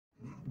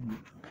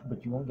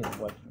But you won't get to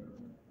watch me.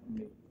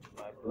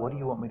 What do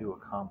you want me to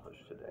accomplish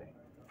today?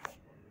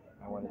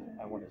 I want to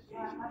see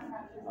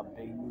a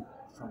big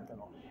something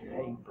on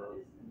paper,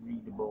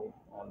 readable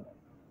on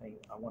thing.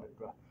 I want to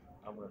drop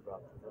the letter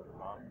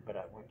on, but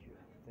I want you to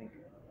think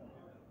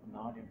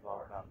not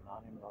involved. I'm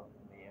not involved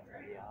in the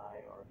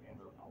FBI or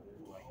Interpol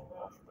right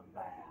off the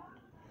bat,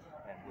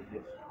 and we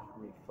just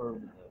refer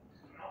to the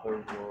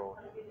third world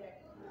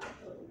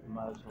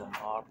Muslim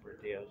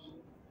operatives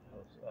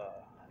as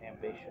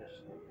ambitious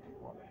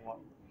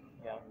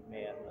young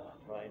men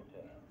trying to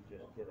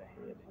just get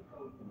ahead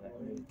in that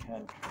new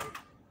country.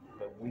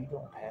 But we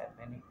don't have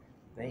any.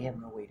 They have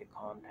no way to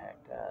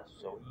contact us.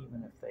 So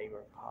even if they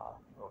were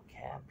caught or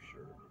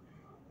captured,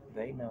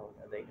 they don't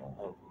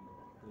know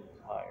who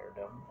hired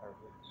them,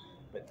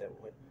 but that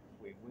what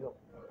we will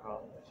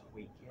promise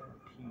we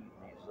guarantee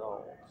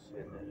results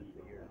in the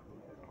year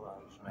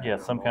close. Yeah,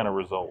 some kind of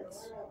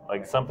results.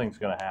 Like something's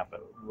going to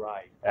happen.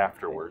 Right.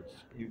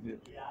 Afterwards.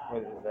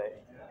 Whether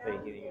they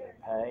can either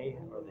pay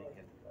or they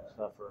can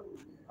suffer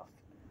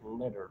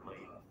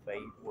literally a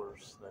fate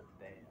worse than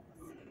death.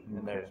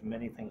 And there's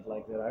many things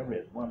like that. I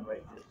read one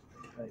right this.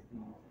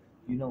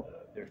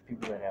 There's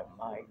people that have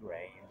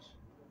migraines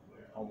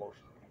almost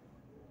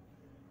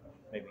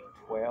maybe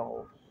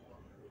 12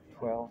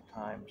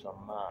 times a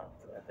month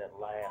that they can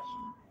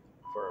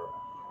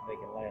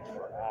last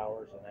for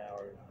hours and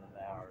hours and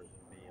hours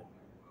and be in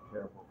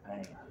terrible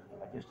pain.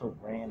 I just told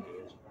Randy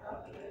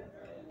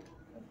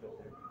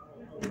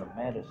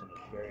medicine is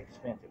very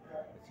expensive.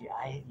 See,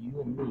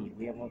 you and me,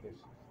 we have all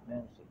this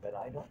medicine, but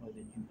I don't know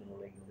that you can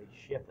legally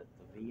ship it.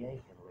 The VA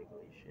can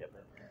legally ship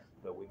it,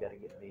 but we got to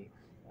get me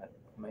a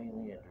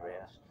mailing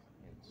address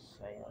in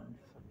San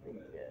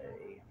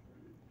Felipe,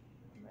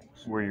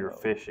 Mexico. Where you're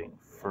fishing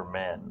for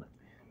men.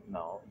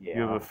 No, yeah.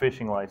 You have a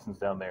fishing license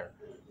down there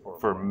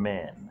for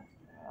men.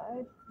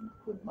 I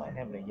wouldn't mind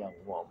having a young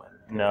woman.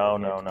 No.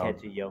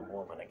 Catch a young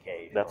woman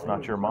occasionally. That's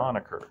not your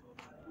moniker.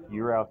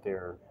 You're out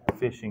there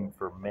fishing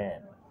for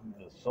men.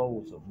 The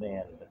souls of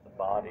men, but the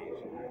bodies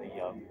of the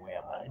young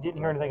women. I didn't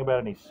hear anything about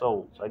any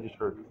souls. I just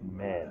heard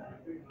men.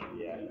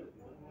 Yeah.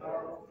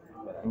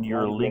 And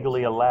you're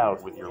legally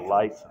allowed with your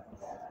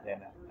license.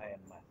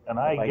 And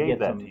I gave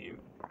that to you.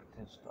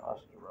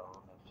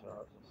 Testosterone.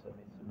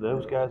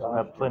 Those guys will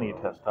have plenty of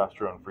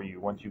testosterone for you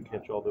once you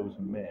catch all those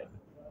men.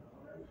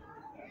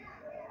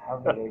 How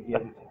did I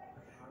get it?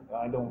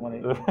 I don't want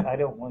it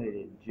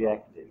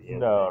injected.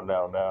 No.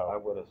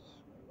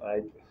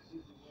 I'd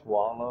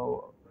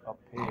swallow a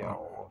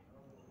pill.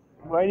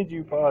 Why did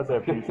you pause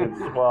after you said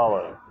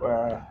swallow?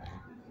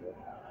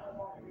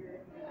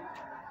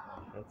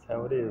 That's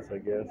how it is, I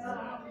guess.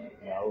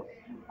 No,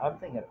 I'm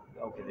thinking.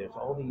 Okay, there's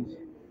all these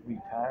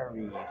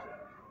retirees.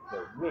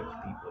 They're rich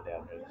people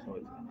down there, so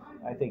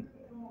I think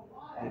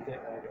I'm going to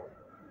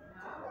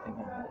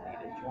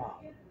need a job.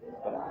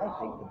 But I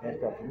think the best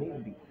job for me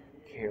would be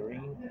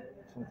carrying,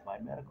 with my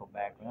medical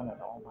background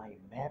and all my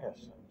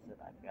medicines that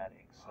I've got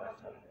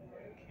excess of,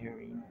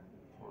 carrying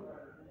for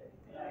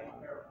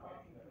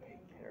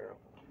terrible.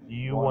 Do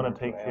you want to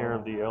take care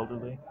of the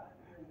elderly?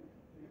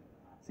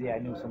 See, I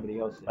knew somebody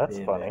else that That's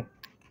did. funny.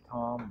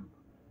 Tom,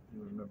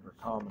 you remember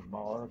Tom and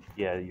Mark?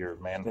 Yeah, your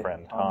man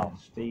friend, Tom.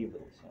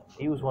 Stevenson.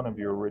 He was one of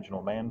your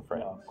original man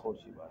friends. Yeah, of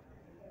course he was.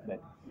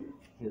 But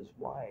his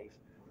wife,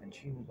 and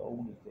she was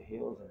old as the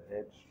hills and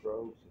had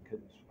strokes and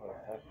couldn't talk.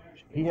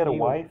 He had a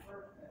wife?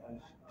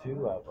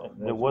 Two of them.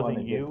 That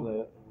wasn't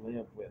you?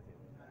 Lived with him.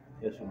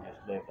 This one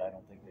just lived. I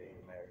don't think they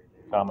were married.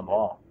 Common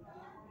law.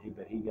 He's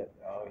supplemented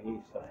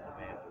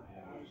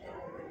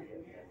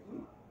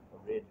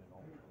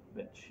original.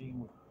 But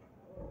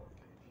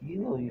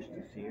you used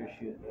to see her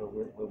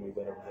when we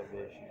went over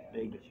there. She was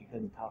big, but she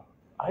couldn't talk.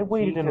 I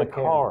waited in the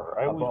car.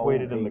 I always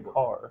waited in the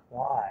car.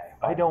 Why?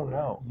 I don't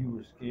know. You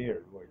were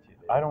scared, weren't you?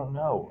 I don't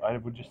know. I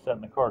would just sit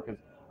in the car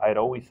because I had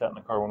always sat in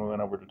the car when we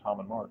went over to Tom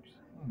and Mark's.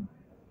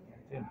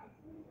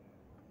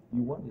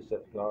 You wanted to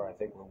sit in the car, I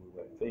think, when we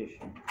went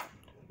fishing.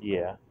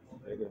 Yeah.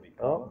 They're going to be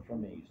calling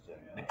from me soon.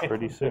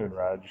 Pretty soon,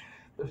 Raj.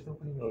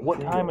 What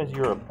time is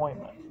your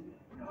appointment?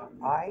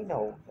 I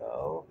don't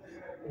know.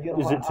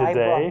 Is it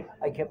today?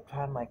 I kept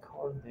trying my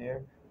card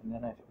there, and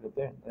then I took it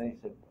there, and they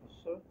said,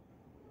 "Sir,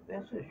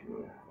 this is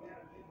your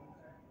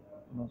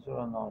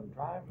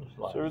non-driver's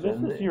license." Sir,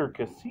 this is your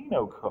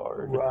casino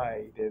card.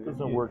 Right. It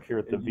doesn't work here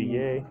at the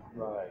VA.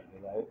 Right.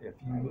 And if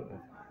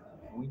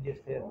we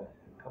just had a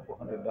couple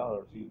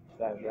 $100 each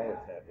time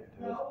that happened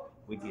to us,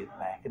 we get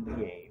back in the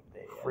game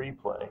there. Free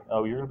play.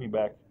 Oh, you're going to be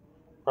back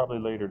probably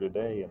later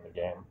today in the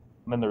game.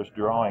 And then there's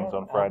drawings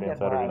on Friday and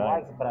Saturday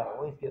night. But I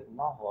always get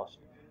lost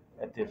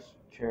at this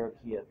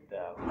Cherokee at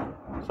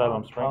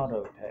Siloam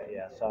Springs?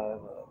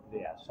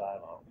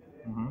 Siloam.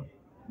 Mm-hmm.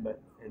 But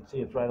and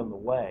see, it's right on the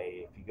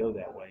way. If you go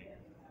that way,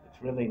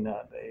 it's really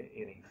not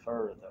any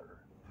further.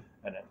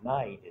 And at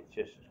night, it's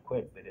just as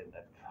quick. But in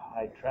the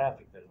high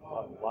traffic, there's a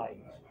lot of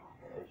lights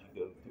as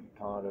you go through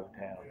Tondo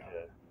Town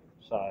to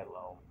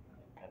Siloam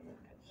and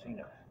the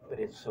casino. But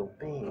it's so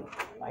big,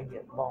 I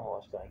get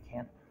lost. I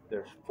can't.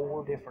 There's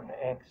 4 different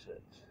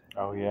exits.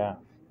 Oh yeah.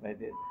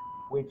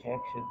 which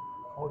exit,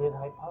 oh, did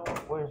I park?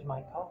 Where's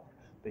my car?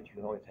 But you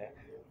can always have,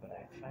 but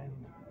I found,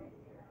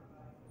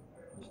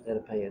 instead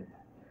of paying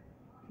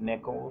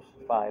nickels,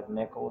 5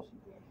 nickels,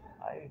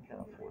 I can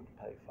afford to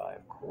pay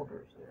 5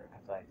 quarters there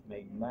because I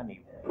made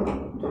money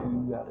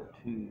 2 out of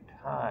 2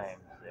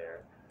 times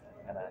there.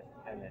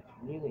 And it's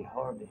really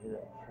hard to hit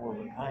a 4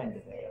 of a kind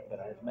today, but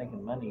I was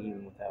making money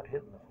even without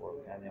hitting the 4 of a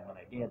kind. And when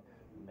I did,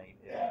 made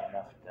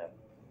enough to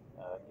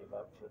give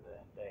up for the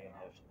day and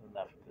have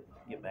enough to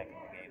get back in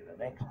the game the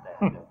next day,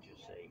 don't you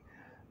see?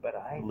 But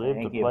I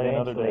think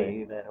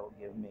eventually that'll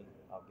give me,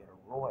 I'll get a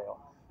royal,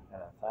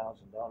 and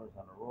 $1,000 on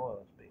a royal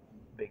is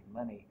big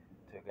money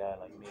to a guy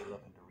like me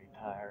looking to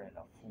retire in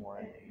a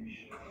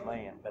foreign-ish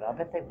land. But I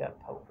bet they've got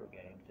poker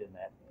games in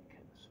that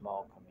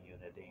small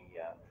community.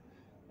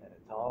 And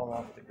it's all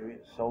off the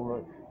grid, solar,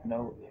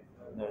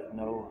 there's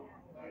no,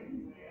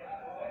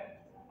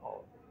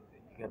 oh,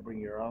 you gotta bring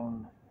your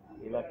own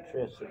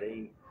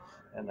electricity,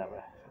 and I'm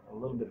a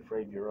little bit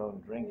afraid of your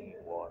own drinking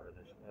water.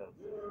 There's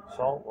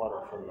salt water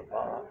from the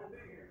Baja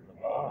is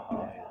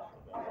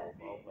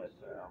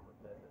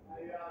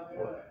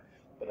available,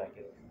 but I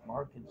could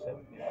market a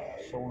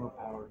solar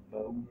powered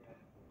boat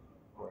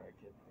where I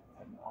could,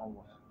 and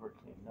almost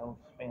virtually no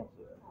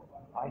expenses,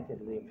 I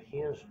could live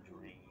his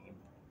dream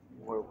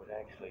where it would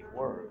actually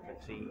work. But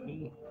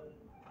see,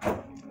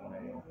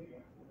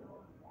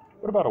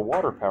 what about a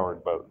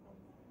water-powered boat?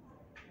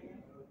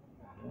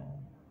 Yeah.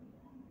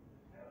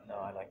 No,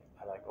 I like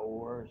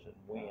oars and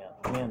wind.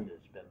 Wind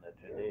has been the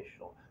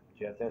traditional, but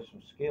you have to have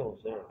some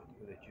skills there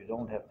that you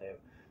don't have to have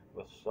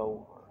with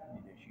solar.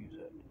 You just use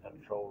a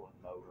trolling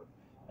motor,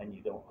 and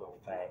you don't go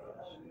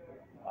fast.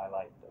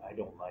 I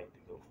don't like to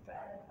go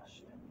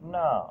fast.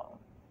 No.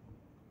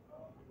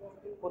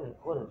 What is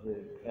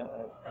it?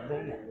 Are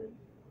they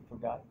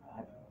forgotten?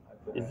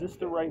 Is this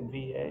the right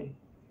VA?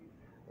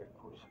 Of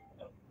course.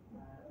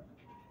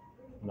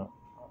 No.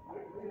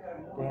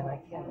 Dan, I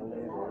can't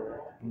live.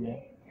 Yeah.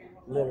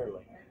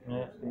 Literally.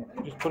 Yeah.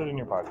 Just put it in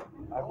your pocket.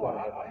 I've got to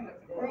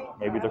have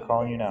Maybe they're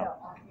calling you now.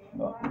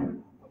 No,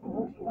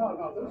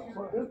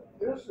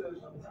 this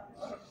is,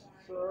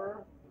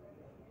 sir.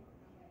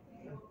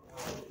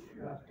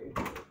 I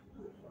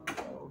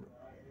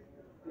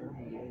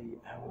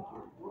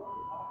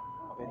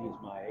bet he's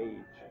my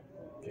age.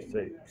 Just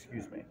say,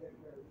 excuse me.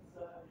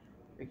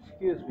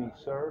 Excuse me,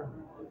 sir.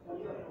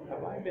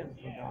 Have I been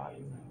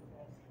forgotten?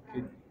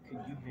 Could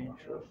you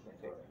venture?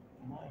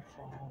 My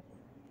fault.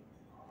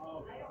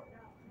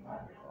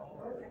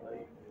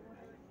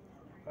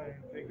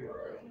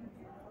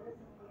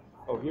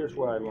 Oh, here's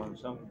where I learned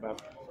something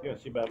about,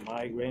 see about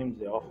migraines,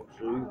 the awful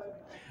truth.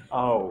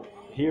 Oh,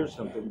 here's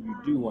something you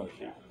do want to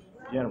see.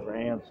 Jennifer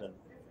Hansen,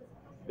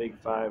 Big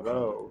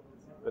 5-0.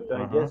 But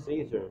I guess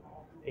these are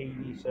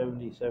 80,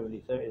 70,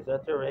 77. Is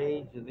that their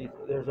age?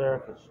 There's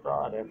Eric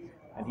Estrada,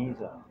 and he's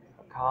a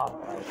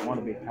cop, a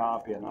wannabe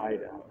cop in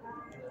Idaho.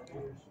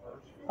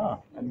 Huh.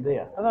 And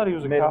then, I thought he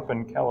was a cop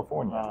in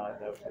California.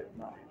 that was it,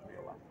 not in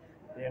real life.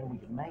 Then we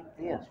could make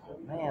this, but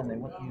man, they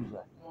want to use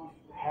a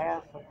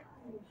half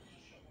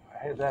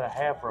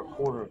or a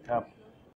quarter cup